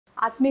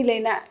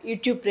ఆత్మీయులైన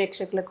YouTube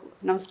ప్రేక్షకులకు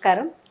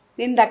నమస్కారం.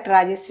 నేను డాక్టర్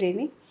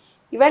రాజేశ్వరిని.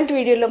 ఇవాల్టి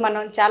వీడియోలో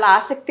మనం చాలా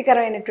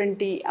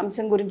ఆసక్తికరమైనటువంటి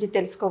అంశం గురించి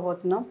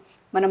తెలుసుకోబోతున్నాం.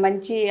 మనం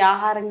మంచి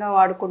ఆహారంగా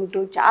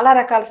వాడుకుంటూ చాలా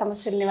రకాల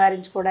సమస్యలు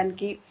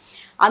నివారించుకోవడానికి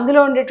అందులో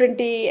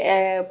ఉండేటువంటి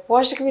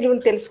పోషక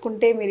విలువలు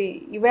తెలుసుకుంటే మీరు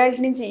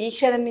ఇవాల్టి నుంచి ఈ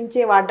క్షణం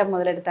నుంచే వాడడం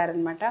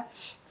మొదలెడతారనమాట.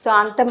 సో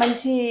అంత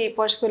మంచి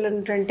పోషక విలువలు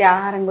ఉన్నటువంటి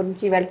ఆహారం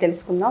గురించి ఇవాళ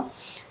తెలుసుకుందాం.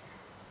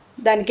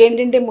 దానికి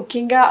ఏంటంటే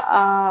ముఖ్యంగా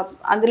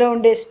అందులో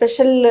ఉండే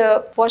స్పెషల్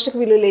పోషక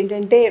విలువలు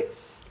ఏంటంటే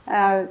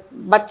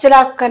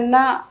బచ్చలాకు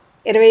కన్నా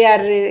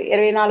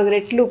 24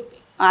 రెట్లు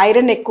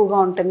ఐరన్ ఎక్కువగా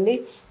ఉంటుంది.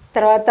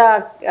 తర్వాత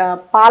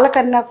పాల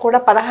కన్నా కూడా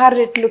 16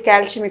 రెట్లు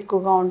కాల్షియం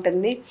ఎక్కువగా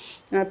ఉంటుంది.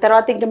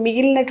 తర్వాత ఇంకా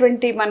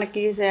మిగిలినటువంటి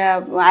మనకి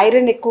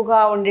ఐరన్ ఎక్కువగా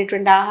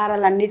ఉండేటువంటి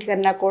ఆహారాలు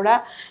అన్నిటికన్నా కూడా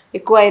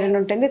ఎక్కువ ఐరన్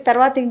ఉంటుంది.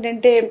 తర్వాత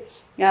ఏంటంటే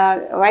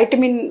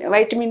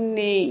వైటమిన్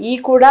ఈ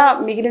కూడా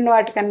మిగిలిన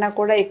వాటికన్నా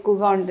కూడా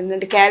ఎక్కువగా ఉంటుంది.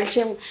 అంటే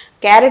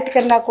క్యారెట్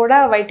కన్నా కూడా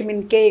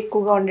వైటమిన్ కే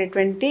ఎక్కువగా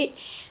ఉండేటువంటి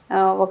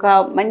ఒక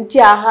మంచి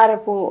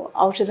ఆహారపు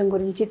ఔషధం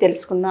గురించి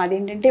తెలుసుకుందాం.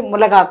 అదేంటంటే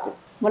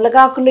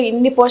ములగాకులో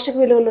ఇన్ని పోషక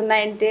విలువలు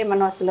ఉన్నాయంటే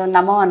మనం అసలు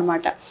నమ్మం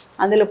అనమాట.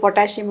 అందులో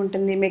పొటాషియం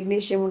ఉంటుంది,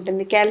 మెగ్నీషియం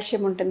ఉంటుంది,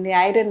 కాల్షియం ఉంటుంది,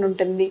 ఐరన్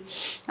ఉంటుంది,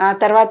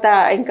 తర్వాత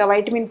ఇంకా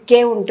వైటమిన్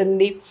కే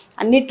ఉంటుంది.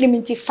 అన్నిటి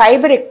మించి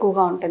ఫైబర్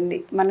ఎక్కువగా ఉంటుంది.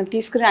 మనం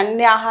తీసుకునే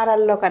అన్ని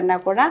ఆహారాల్లో కన్నా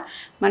కూడా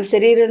మన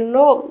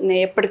శరీరంలో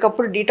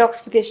ఎప్పటికప్పుడు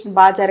డీటాక్సిఫికేషన్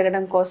బాగా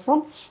జరగడం కోసం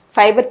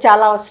ఫైబర్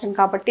చాలా అవసరం.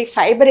 కాబట్టి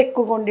ఫైబర్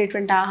ఎక్కువగా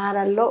ఉండేటువంటి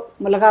ఆహారాల్లో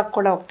ములగాకు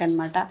కూడా ఒకటి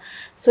అనమాట.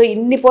 సో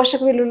ఇన్ని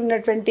పోషక విలువలు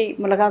ఉన్నటువంటి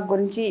ములగాకు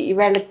గురించి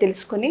ఇవాళ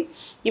తెలుసుకుని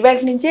ఇవాళ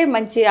నుంచే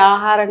మంచి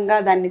ఆహారంగా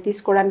దాన్ని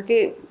తీసుకోవడానికి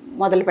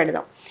మొదలు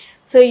పెడదాం.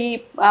 సో ఈ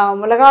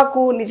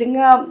ములగాకు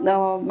నిజంగా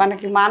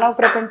మనకి మానవ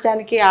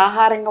ప్రపంచానికి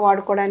ఆహారంగా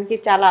వాడుకోవడానికి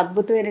చాలా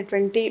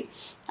అద్భుతమైనటువంటి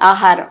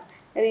ఆహారం.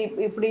 అది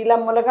ఇప్పుడు ఇలా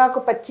ములగాకు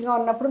పచ్చిగా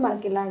ఉన్నప్పుడు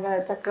మనకి ఇలాగా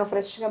చక్కగా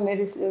ఫ్రెష్గా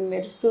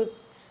మెరుస్తూ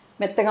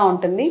మెత్తగా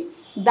ఉంటుంది.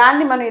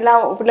 దాన్ని మనం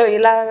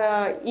ఇలా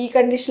ఈ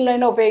కండిషన్లో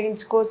అయినా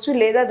ఉపయోగించుకోవచ్చు.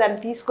 లేదా దాన్ని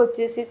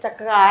తీసుకొచ్చేసి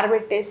చక్కగా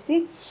ఆరబెట్టేసి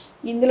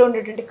ఇందులో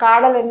ఉండేటువంటి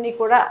కాడలన్నీ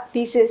కూడా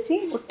తీసేసి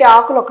ఉట్టి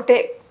ఆకులు ఒకటే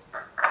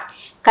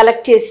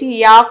కలెక్ట్ చేసి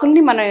ఈ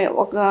ఆకుల్ని మనం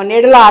ఒక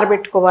నీడలో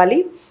ఆరబెట్టుకోవాలి.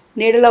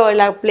 నీడలో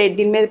ఇలా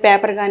దీని మీద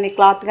పేపర్ కానీ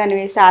క్లాత్ కానీ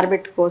వేసి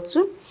ఆరబెట్టుకోవచ్చు.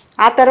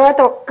 ఆ తర్వాత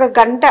 1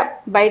 గంట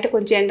బయట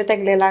కొంచెం ఎండ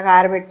తగిలేలాగా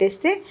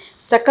ఆరబెట్టేస్తే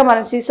చక్కగా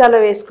మనం సీసాలో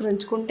వేసుకుని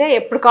ఉంచుకుంటే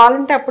ఎప్పుడు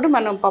కావాలంటే అప్పుడు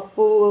మనం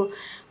పప్పు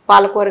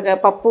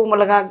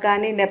ములగాకు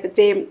కానీ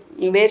లేకపోతే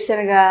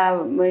వేరుశనగ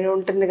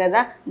ఉంటుంది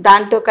కదా,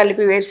 దాంతో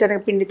కలిపి వేరుశనగ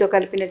పిండితో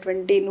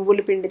కలిపినటువంటి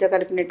నువ్వుల పిండితో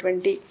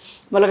కలిపినటువంటి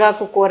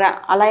ములగాకు కూర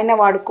అలా అయినా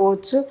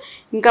వాడుకోవచ్చు.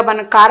 ఇంకా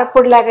మనం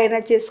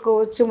కారపొడిలాగైనా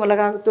చేసుకోవచ్చు.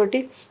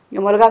 ములగాకుతోటి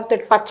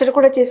పచ్చడి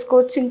కూడా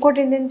చేసుకోవచ్చు. ఇంకోటి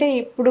ఏంటంటే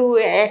ఇప్పుడు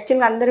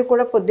యాక్చువల్గా అందరూ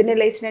కూడా పొద్దున్నే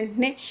లేచిన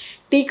వెంటనే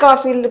టీ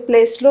కాఫీల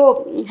ప్లేస్లో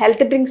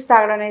హెల్త్ డ్రింక్స్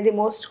తాగడం అనేది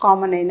మోస్ట్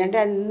కామన్ అయింది. అంటే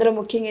అందులో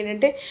ముఖ్యంగా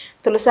ఏంటంటే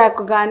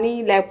తులసాకు కానీ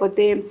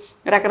లేకపోతే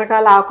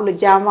రకరకాల ఆకులు,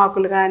 జామ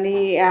ఆకులు కానీ,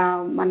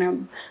 మనం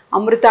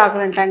అమృత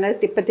ఆకులు అంటాం కదా,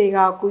 తిప్పతీగ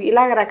ఆకు,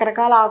 ఇలా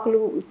రకరకాల ఆకులు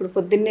ఇప్పుడు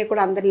పొద్దున్నే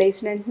కూడా అందరు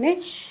లేచిన వెంటనే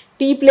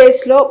టీ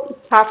ప్లేస్లో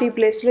కాఫీ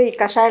ప్లేస్లో ఈ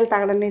కషాయాలు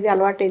తాగడం అనేది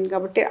అలవాటైంది.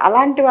 కాబట్టి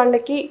అలాంటి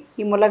వాళ్ళకి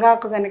ఈ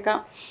ములగాకు కనుక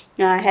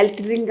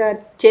హెల్త్ డ్రింక్గా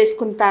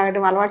చేసుకుని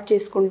తాగడం అలవాటు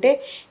చేసుకుంటే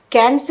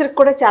క్యాన్సర్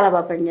కూడా చాలా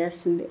బాగా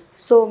పనిచేస్తుంది.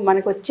 సో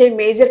మనకు వచ్చే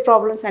మేజర్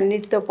ప్రాబ్లమ్స్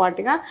అన్నిటితో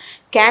పాటుగా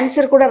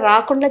క్యాన్సర్ కూడా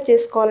రాకుండా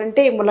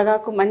చేసుకోవాలంటే ఈ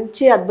ములగాకు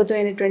మంచి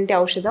అద్భుతమైనటువంటి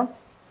ఔషధం.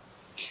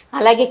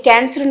 అలాగే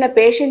క్యాన్సర్ ఉన్న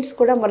పేషెంట్స్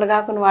కూడా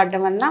ములగాకును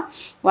వాడడం వలన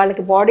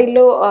వాళ్ళకి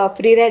బాడీలో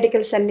ఫ్రీ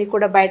రాడికల్స్ అన్నీ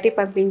కూడా బయటికి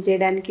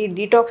పంపించేయడానికి,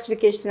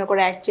 డీటాక్సిఫికేషన్గా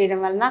కూడా యాక్ట్ చేయడం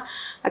వలన,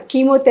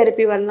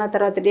 కీమోథెరపీ వలన,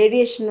 తర్వాత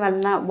రేడియేషన్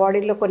వలన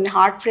బాడీలో కొన్ని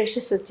హార్ట్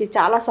ఫ్రెషెస్ వచ్చి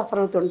చాలా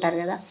సఫర్ అవుతుంటారు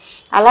కదా,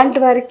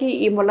 అలాంటి వారికి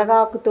ఈ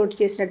ములగాకుతోటి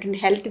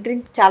చేసినటువంటి హెల్త్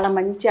డ్రింక్ చాలా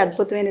మంచి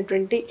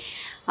అద్భుతమైనటువంటి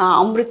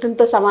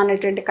అమృతంతో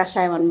సమానమైనటువంటి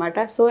కషాయం అనమాట.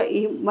 సో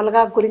ఈ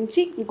ములగాకు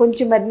గురించి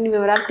ఇంకొంచెం మరిన్ని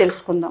వివరాలు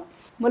తెలుసుకుందాం.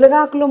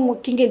 ములగాకులో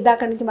ముఖ్యంగా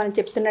ఇందాక నుంచి మనం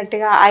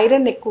చెప్తున్నట్టుగా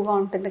ఐరన్ ఎక్కువగా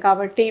ఉంటుంది.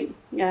 కాబట్టి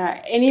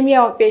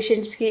ఎనీమియా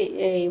పేషెంట్స్కి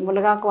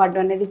ములగాకు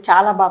వాడడం అనేది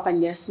చాలా బాగా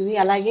పనిచేస్తుంది.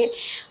 అలాగే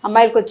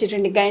అమ్మాయిలకు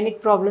వచ్చేటువంటి గైనిక్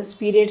ప్రాబ్లమ్స్,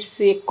 పీరియడ్స్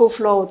ఎక్కువ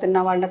ఫ్లో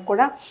అవుతున్న వాళ్ళకు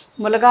కూడా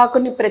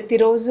ములగాకుని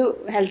ప్రతిరోజు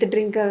హెల్త్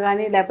డ్రింక్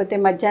కానీ లేకపోతే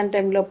మధ్యాహ్నం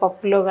టైంలో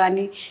పప్పులో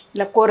కానీ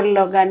ఇలా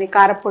కూరల్లో కానీ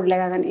కారపొడిలో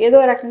కానీ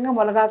ఏదో రకంగా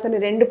ములగాకుని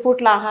 2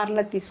 పూట్ల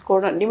ఆహారంలో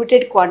తీసుకోవడం,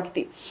 లిమిటెడ్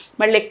క్వాంటిటీ.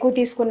 మళ్ళీ ఎక్కువ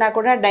తీసుకున్నా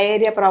కూడా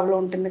డయేరియా ప్రాబ్లం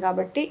ఉంటుంది.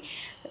 కాబట్టి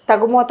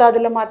తగు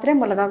మోతాదులో మాత్రమే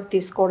ములగాకు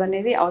తీసుకోవడం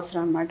అనేది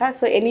అవసరం అన్నమాట.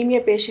 సో ఎనీమియా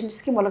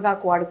పేషెంట్స్కి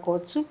ములగాకు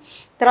వాడుకోవచ్చు.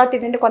 తర్వాత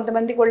ఏంటంటే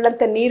కొంతమందికి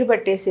ఒళ్ళంతా నీరు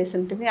పట్టేసేసి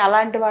ఉంటుంది.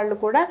 అలాంటి వాళ్ళు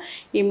కూడా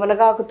ఈ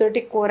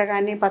ములగాకుతోటి కూర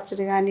కానీ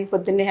పచ్చడి కానీ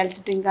పొద్దున్నే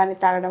హెల్త్ డ్రింక్ కానీ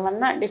తాగడం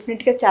వలన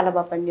డెఫినెట్గా చాలా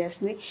బాగా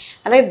పనిచేస్తుంది.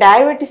 అలాగే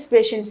డయాబెటీస్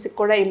పేషెంట్స్కి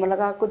కూడా ఈ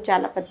ములగాకు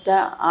చాలా పెద్ద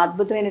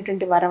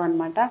అద్భుతమైనటువంటి వరం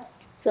అనమాట.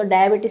 సో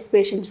డయాబెటీస్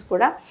పేషెంట్స్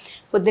కూడా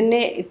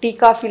పొద్దున్నే టీ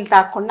కాఫీలు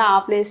తాగకుండా ఆ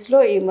ప్లేస్లో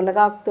ఈ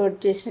మునగాకుతో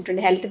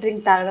చేసినటువంటి హెల్త్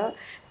డ్రింక్ తాగడం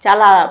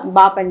చాలా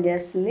బాగా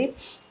పనిచేస్తుంది.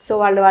 సో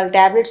వాళ్ళ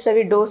ట్యాబ్లెట్స్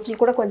అవి డోసులు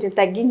కూడా కొంచెం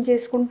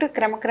తగ్గించేసుకుంటూ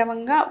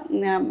క్రమక్రమంగా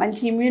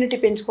మంచి ఇమ్యూనిటీ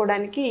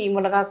పెంచుకోవడానికి ఈ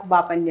మునగాకు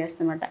బాగా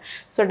పనిచేస్తుందన్నమాట.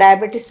 సో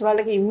డయాబెటీస్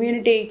వాళ్ళకి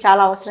ఇమ్యూనిటీ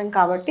చాలా అవసరం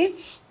కాబట్టి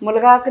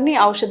మునగాకుని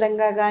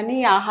ఔషధంగా కానీ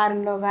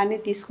ఆహారంలో కానీ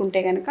తీసుకుంటే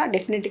కనుక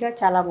డెఫినెట్గా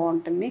చాలా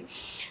బాగుంటుంది.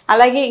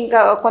 అలాగే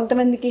ఇంకా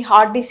కొంతమందికి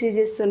హార్ట్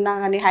డిసీజెస్ ఉన్నా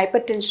కానీ,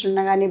 హైపర్ టెన్షన్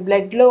ఉన్నా కానీ,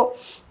 బ్లడ్లో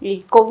ఈ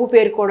కొవ్వు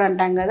పేరుకోవడం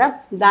అంటాం కదా,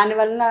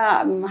 దానివల్ల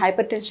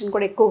హైపర్ టెన్షన్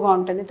కూడా ఎక్కువగా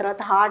ఉంటుంది.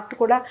 తర్వాత హార్ట్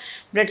కూడా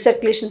బ్లడ్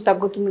సర్క్యులేషన్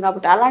తగ్గుతుంది.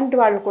 కాబట్టి అలాంటి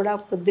వాళ్ళు కూడా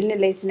పొద్దున్నే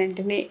లేచిన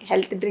వెంటనే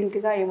హెల్త్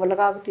డ్రింక్గా ఈ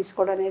మునగాకు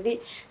తీసుకోవడం అనేది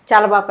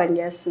చాలా బాగా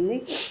పనిచేస్తుంది.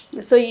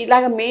 సో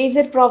ఇలాగ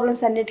మేజర్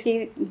ప్రాబ్లమ్స్ అన్నిటికీ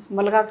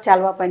మునగాకు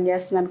చాలా బాగా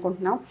పనిచేస్తుంది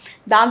అనుకుంటున్నాం.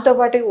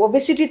 దాంతోపాటు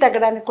ఒబెసిటీ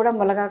తగ్గడానికి కూడా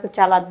మునగాకు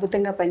చాలా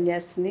అద్భుతంగా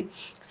పనిచేస్తుంది.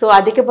 సో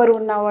అధిక బరువు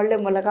ఉన్న వాళ్ళే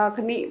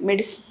మునగాకుని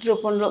మెడిసిన్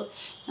రూపంలో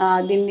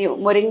దీన్ని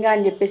మొరింగా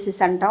అని చెప్పేసి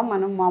అంటాం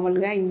మనం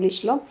మామూలుగా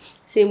ఇంగ్లీష్లో.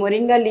 సో ఈ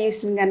మొరింగా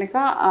లీవ్స్ని కనుక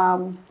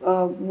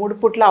 3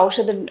 పూట్ల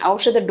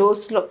ఔషధ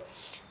డోస్లో,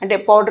 అంటే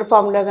పౌడర్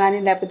ఫామ్లో కానీ,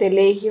 లేకపోతే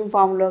లేహ్యం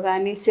ఫామ్లో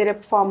కానీ,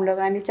 సిరప్ ఫామ్లో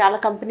కానీ చాలా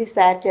కంపెనీస్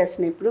తయారు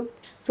చేస్తున్నాయి ఇప్పుడు.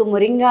 సో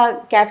మొరింగా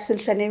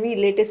క్యాప్సూల్స్ అనేవి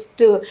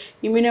లేటెస్ట్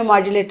ఇమ్యూనో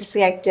మాడ్యులేటర్స్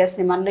యాక్ట్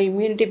చేస్తున్నాయి మనలో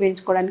ఇమ్యూనిటీ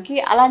పెంచుకోవడానికి.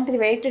 అలాంటిది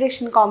వెయిట్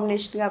రిడక్షన్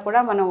కాంబినేషన్గా కూడా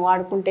మనం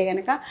వాడుకుంటే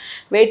కనుక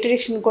వెయిట్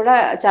రిడక్షన్ కూడా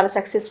చాలా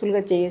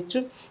సక్సెస్ఫుల్గా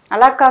చేయొచ్చు.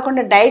 అలా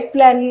కాకుండా డైట్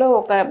ప్లాన్లో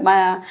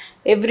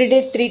ఎవ్రీడే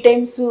 3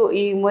 times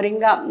ఈ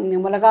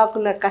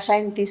మునగాకుల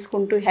కషాయం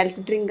తీసుకుంటూ హెల్త్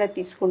డ్రింక్గా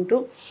తీసుకుంటూ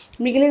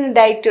మిగిలిన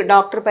డైట్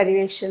డాక్టర్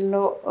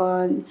పర్యవేక్షణలో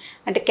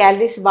అంటే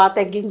క్యాలరీస్ బాగా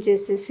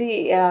తగ్గించేసేసి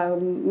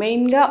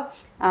మెయిన్గా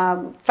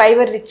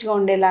ఫైబర్ రిచ్గా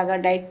ఉండేలాగా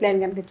డైట్ ప్లాన్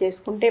కనుక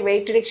చేసుకుంటే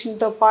వెయిట్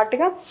రిడక్షన్తో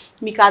పాటుగా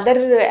మీకు అదర్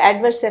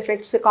అడ్వర్స్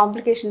ఎఫెక్ట్స్,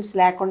 కాంప్లికేషన్స్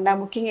లేకుండా,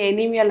 ముఖ్యంగా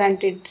ఎనీమియా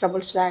లాంటి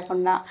ట్రబుల్స్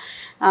లేకుండా,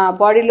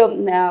 బాడీలో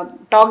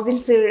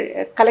టాక్సిన్స్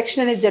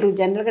కలెక్షన్ అనేది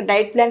జరుగుతుంది. జనరల్గా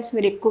డైట్ ప్లాన్స్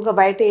మీరు ఎక్కువగా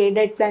బయట ఏ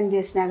డైట్ ప్లాన్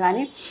చేసినా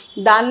కానీ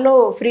దానిలో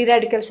ఫ్రీ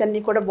రాడికల్స్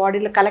అన్నీ కూడా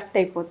బాడీలో కలెక్ట్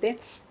అయిపోతే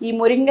ఈ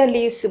మొరింగా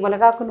లీవ్స్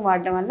మునగాకును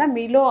వాడడం వల్ల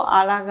మీలో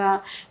అలాగా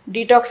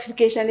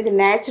డీటాక్సిఫికేషన్ అనేది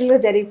న్యాచురల్గా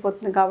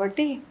జరిగిపోతుంది.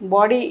 కాబట్టి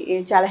బాడీ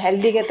చాలా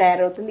హెల్తీగా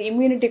తయారవుతుంది.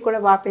 ఇమ్యూనిటీ కూడా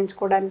బాగా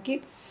పెంచుకోవడానికి,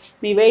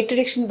 మీ వెయిట్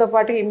రిడక్షన్తో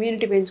పాటు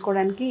ఇమ్యూనిటీ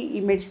పెంచుకోవడానికి ఈ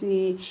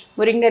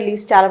మొరింగా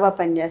లీవ్స్ చాలా బాగా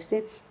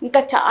పనిచేస్తాయి. ఇంకా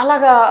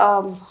చాలాగా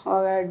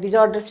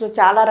డిజార్డర్స్లో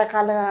చాలా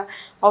రకాల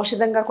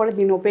ఔషధంగా కూడా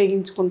దీన్ని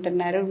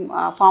ఉపయోగించుకుంటున్నారు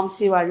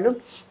ఫార్మసీ వాళ్ళు.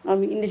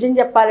 నిజం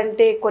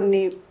చెప్పాలంటే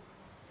కొన్ని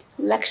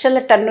లక్షల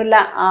టన్నుల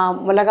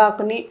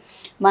మునగాకుని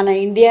మన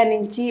ఇండియా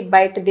నుంచి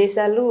బయట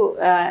దేశాలు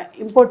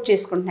ఇంపోర్ట్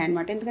చేసుకుంటున్నాయి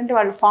అన్నమాట. ఎందుకంటే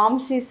వాళ్ళు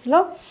ఫార్మసీస్లో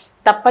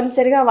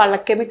తప్పనిసరిగా వాళ్ళ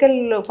కెమికల్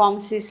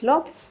ఫార్మసీస్లో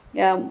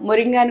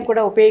మొరింగాని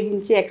కూడా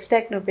ఉపయోగించి,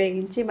 ఎక్స్ట్రాక్ట్ని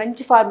ఉపయోగించి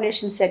మంచి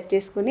ఫార్ములేషన్ సెట్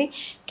చేసుకుని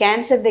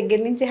క్యాన్సర్ దగ్గర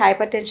నుంచి,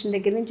 హైపర్ టెన్షన్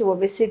దగ్గర నుంచి,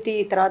 ఒబెసిటీ,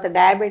 తర్వాత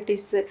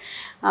డయాబెటీస్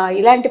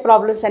ఇలాంటి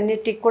ప్రాబ్లమ్స్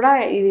అన్నిటికి కూడా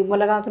ఇది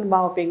మునగాకుని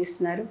బాగా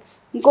ఉపయోగిస్తున్నారు.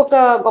 ఇంకొక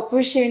గొప్ప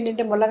విషయం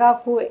ఏంటంటే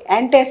మునగాకు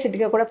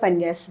యాంటాసిడ్గా కూడా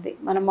పనిచేస్తుంది.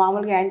 మనం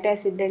మామూలుగా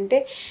యాంటాసిడ్ అంటే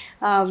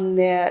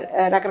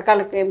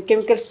రకరకాల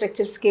కెమికల్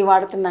స్ట్రక్చర్స్కి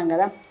వాడుతున్నాం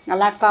కదా,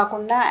 అలా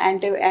కాకుండా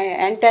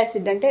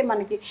యాంటాసిడ్ అంటే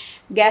మనకి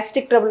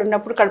గ్యాస్ట్రిక్ ట్రబుల్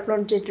ఉన్నప్పుడు కడుపులో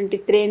ఉండేటువంటి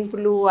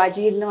త్రేన్పులు,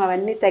 అజీర్ణం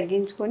అవన్నీ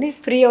తగ్గించుకొని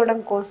ఫ్రీ అవ్వడం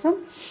కోసం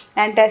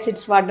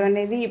యాంటాసిడ్స్ వాడడం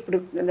అనేది ఇప్పుడు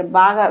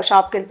బాగా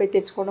షాప్కి వెళ్ళిపోయి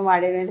తెచ్చుకోవడం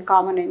వాడడం అనేది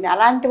కామన్ అయింది.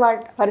 అలాంటి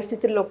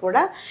పరిస్థితుల్లో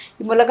కూడా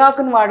ఈ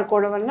మునగాకును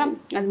వాడుకోవడం వల్ల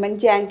అది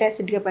మంచి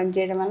యాంటాసిడ్గా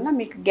పనిచేయడం వల్ల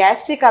మీకు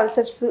గ్యాస్ట్రిక్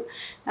అల్సర్స్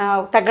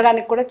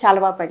తగ్గడానికి కూడా చాలా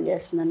బాగా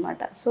పనిచేస్తుంది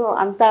అనమాట. సో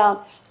అంత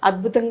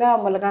అద్భుతంగా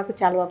మునగాకు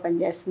చాలా బాగా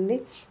పనిచేస్తుంది.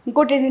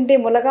 ఇంకోటి ఏంటంటే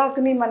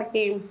మునగాకుని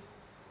మనకి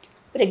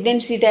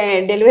ప్రెగ్నెన్సీ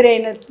డెలివరీ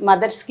అయిన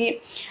మదర్స్కి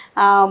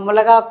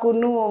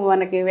మునగాకును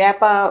మనకి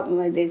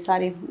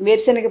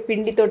వేరుశనగ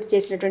పిండితోటి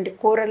చేసినటువంటి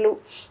కూరలు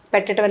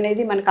పెట్టడం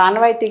అనేది మనకు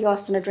ఆనవాయితీగా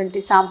వస్తున్నటువంటి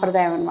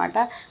సాంప్రదాయం అనమాట.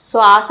 సో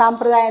ఆ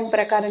సాంప్రదాయం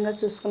ప్రకారంగా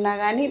చూసుకున్నా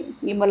కానీ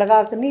ఈ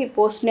మునగాకుని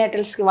పోస్ట్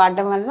నేటల్స్కి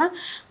వాడడం వలన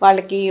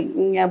వాళ్ళకి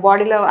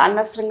బాడీలో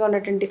అనవసరంగా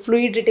ఉన్నటువంటి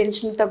ఫ్లూయిడ్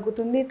రిటెన్షన్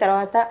తగ్గుతుంది.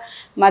 తర్వాత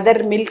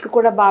మదర్ మిల్క్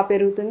కూడా బాగా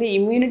పెరుగుతుంది,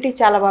 ఇమ్యూనిటీ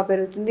చాలా బాగా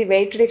పెరుగుతుంది,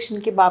 వెయిట్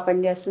రిడక్షన్కి బాగా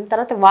పనిచేస్తుంది.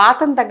 తర్వాత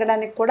వాతం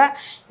తగ్గడానికి కూడా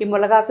ఈ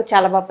మునగాకు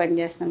చాలా బాగా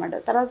పనిచేస్తుంది అనమాట.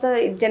 తర్వాత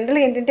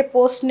జనరల్గా ఏంటంటే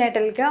పోస్ట్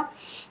నేటల్గా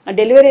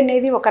డెలివరీ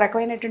అనేది ఒక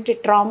రకమైనటువంటి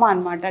ట్రామా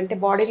అనమాట. అంటే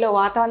బాడీలో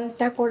వాతం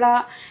అంతా కూడా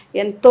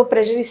ఎంతో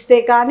ప్రెషర్ ఇస్తే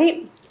కానీ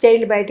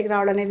చైల్డ్ బయటికి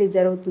రావడం అనేది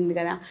జరుగుతుంది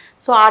కదా.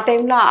 సో ఆ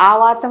టైంలో ఆ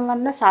వాతం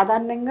వల్ల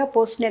సాధారణంగా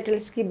పోస్ట్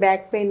నేటల్స్కి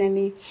బ్యాక్ పెయిన్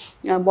అని,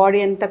 బాడీ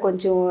అంతా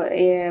కొంచెం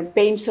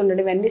పెయిన్స్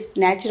ఉండడం ఇవన్నీ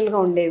న్యాచురల్గా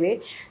ఉండేవి.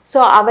 సో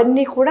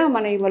అవన్నీ కూడా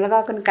మన ఈ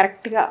మునగాకుని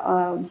కరెక్ట్గా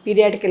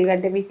పీరియాడికల్గా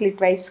అంటే వీక్లీ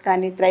ట్వైస్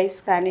కానీ థ్రైస్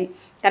కానీ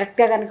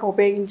కరెక్ట్గా కనుక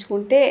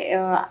ఉపయోగించుకుంటే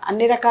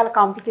అన్ని రకాల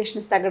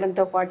కాంప్లికేషన్స్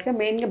తగ్గడంతో పాటుగా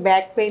మెయిన్గా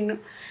బ్యాక్ పెయిన్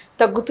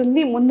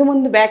తగ్గుతుంది.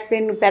 ముందు బ్యాక్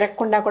పెయిన్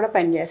పెరగకుండా కూడా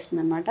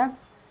పనిచేస్తుంది అన్నమాట.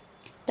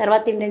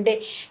 తర్వాత ఏంటంటే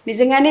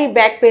నిజంగానే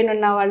బ్యాక్ పెయిన్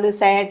ఉన్నవాళ్ళు,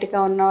 సయాటికా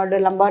ఉన్నవాళ్ళు,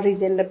 లంబార్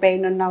రీజియన్లో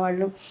పెయిన్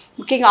ఉన్నవాళ్ళు,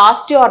 ముఖ్యంగా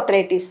ఆస్టియో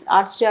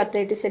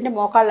ఆర్థరైటిస్ అంటే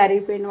మోకాళ్ళు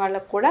అరిగిపోయిన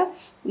వాళ్ళకు కూడా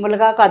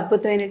మునగాకు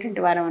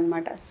అద్భుతమైనటువంటి వారం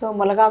అనమాట. సో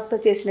మునగాకుతో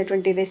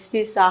చేసినటువంటి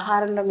రెసిపీస్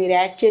ఆహారంలో మీరు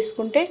యాడ్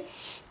చేసుకుంటే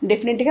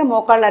డెఫినెట్గా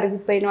మోకాళ్ళు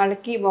అరిగిపోయిన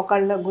వాళ్ళకి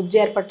మోకాళ్ళలో గుజ్జు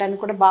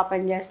ఏర్పడటానికి కూడా బాగా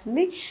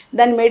పనిచేస్తుంది.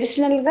 దాని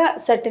మెడిసినల్గా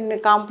సర్టెన్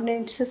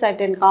కాంపోనెంట్స్,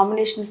 సర్టెన్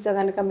కాంబినేషన్స్తో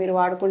కనుక మీరు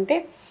వాడుకుంటే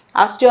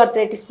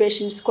ఆస్టియోఆర్థరైటిస్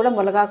పేషెంట్స్ కూడా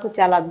మునగాకు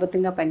చాలా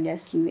అద్భుతంగా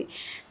పనిచేస్తుంది.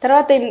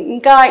 తర్వాత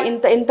ఇంకా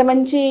ఇంత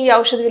మంచి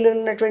ఔషధ విలువ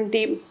ఉన్నటువంటి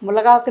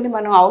మునగాకుని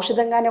మనం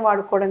ఔషధంగానే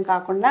వాడుకోవడం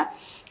కాకుండా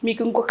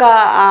మీకు ఇంకొక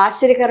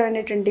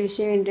ఆశ్చర్యకరమైనటువంటి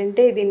విషయం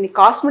ఏంటంటే దీన్ని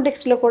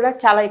కాస్మెటిక్స్లో కూడా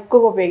చాలా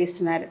ఎక్కువగా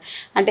ఉపయోగిస్తున్నారు.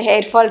 అంటే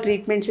హెయిర్ ఫాల్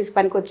ట్రీట్మెంట్స్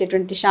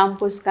పనికొచ్చేటువంటి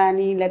షాంపూస్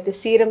కానీ లేకపోతే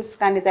సీరమ్స్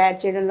కానీ తయారు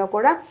చేయడంలో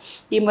కూడా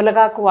ఈ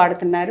మునగాకు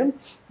వాడుతున్నారు.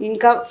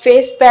 ఇంకా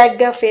ఫేస్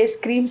ప్యాక్గా ఫేస్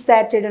క్రీమ్స్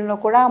తయారు చేయడంలో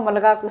కూడా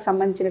మునగాకు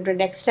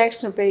సంబంధించినటువంటి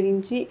ఎక్స్ట్రాక్ట్స్ని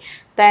ఉపయోగించి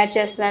తయారు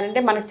చేస్తున్నారంటే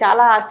మనకు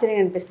చాలా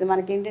ఆశ్చర్యంగా అనిపిస్తుంది.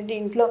 మనకి ఏంటంటే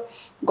ఇంట్లో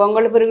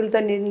గొంగళి పురుగులతో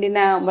నిండిన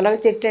మునగ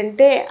చెట్టు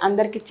అంటే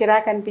అందరికీ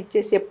చిరాకు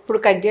అనిపించేసి ఎప్పుడు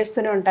కట్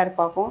చేస్తూనే ఉంటారు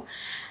పాపం.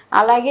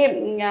 అలాగే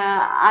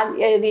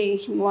అది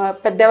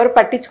పెద్దెవరు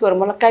పట్టించుకోరు,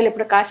 ములక్కాయలు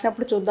ఎప్పుడు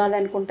కాసినప్పుడు చూద్దామని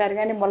అనుకుంటారు.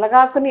 కానీ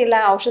మునగాకుని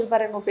ఇలా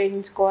ఔషధపరంగా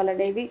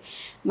ఉపయోగించుకోవాలనేది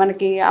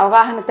మనకి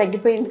అవగాహన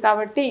తగ్గిపోయింది.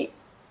 కాబట్టి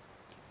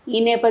ఈ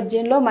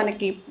నేపథ్యంలో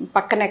మనకి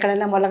పక్కన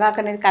ఎక్కడైనా మునగాకు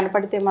అనేది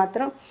కనపడితే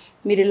మాత్రం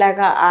మీరు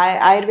ఇలాగా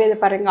ఆయుర్వేద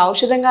పరంగా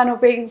ఔషధంగానే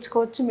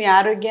ఉపయోగించుకోవచ్చు, మీ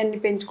ఆరోగ్యాన్ని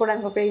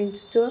పెంచుకోవడానికి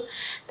ఉపయోగించవచ్చు.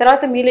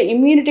 తర్వాత మీలో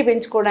ఇమ్యూనిటీ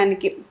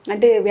పెంచుకోవడానికి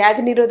అంటే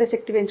వ్యాధి నిరోధక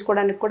శక్తి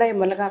పెంచుకోవడానికి కూడా ఈ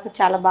మునగాకు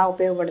చాలా బాగా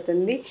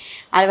ఉపయోగపడుతుంది.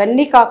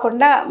 అవన్నీ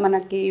కాకుండా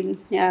మనకి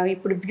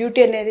ఇప్పుడు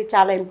బ్యూటీ అనేది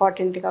చాలా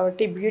ఇంపార్టెంట్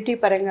కాబట్టి బ్యూటీ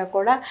పరంగా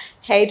కూడా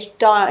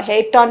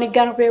హెయిర్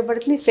టానిక్గానే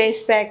ఉపయోగపడుతుంది.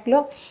 ఫేస్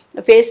ప్యాక్లో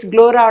ఫేస్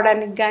గ్లో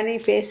రావడానికి కానీ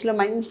ఫేస్లో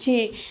మంచి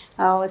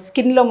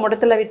స్కిన్లో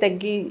ముడతలు అవి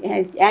తగ్గి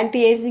యాంటీ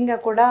ఏజింగ్గా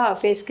కూడా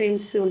ఫేస్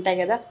క్రీమ్స్ ఉంటాయి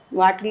కదా,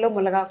 వాటిల్లో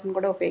మునగాకును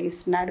కూడా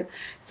ఉపయోగిస్తున్నారు.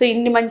 సో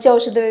ఇన్ని మంచి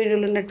ఔషధ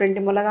విలువలు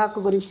ఉన్నటువంటి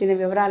మునగాకు గురించిన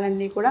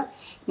వివరాలన్నీ కూడా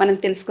మనం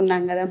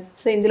తెలుసుకున్నాం కదా.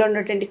 సో ఇందులో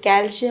ఉన్నటువంటి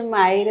కాల్షియం,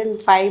 ఐరన్,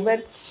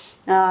 ఫైబర్,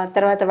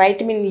 తర్వాత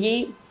వైటమిన్ ఈ,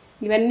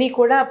 ఇవన్నీ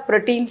కూడా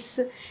ప్రోటీన్స్,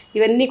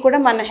 ఇవన్నీ కూడా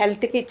మన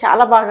హెల్త్కి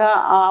చాలా బాగా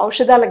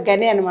ఔషధాలకు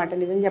గని అనమాట.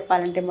 నిజం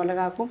చెప్పాలంటే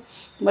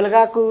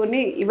మునగాకుని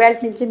ఇవాళ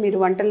నుంచి మీరు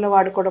వంటల్లో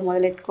వాడుకోవడం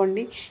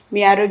మొదలెట్టుకోండి.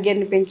 మీ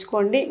ఆరోగ్యాన్ని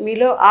పెంచుకోండి,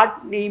 మీలో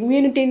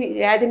ఇమ్యూనిటీని,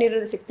 వ్యాధి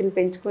నిరోధక శక్తిని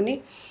పెంచుకొని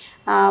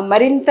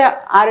మరింత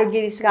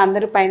ఆరోగ్య దిశగా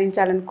అందరూ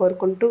పయనించాలని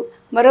కోరుకుంటూ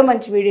మరో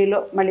మంచి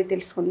వీడియోలో మళ్ళీ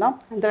తెలుసుకుందాం.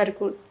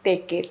 అంతవరకు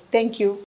టేక్ కేర్. Thank you.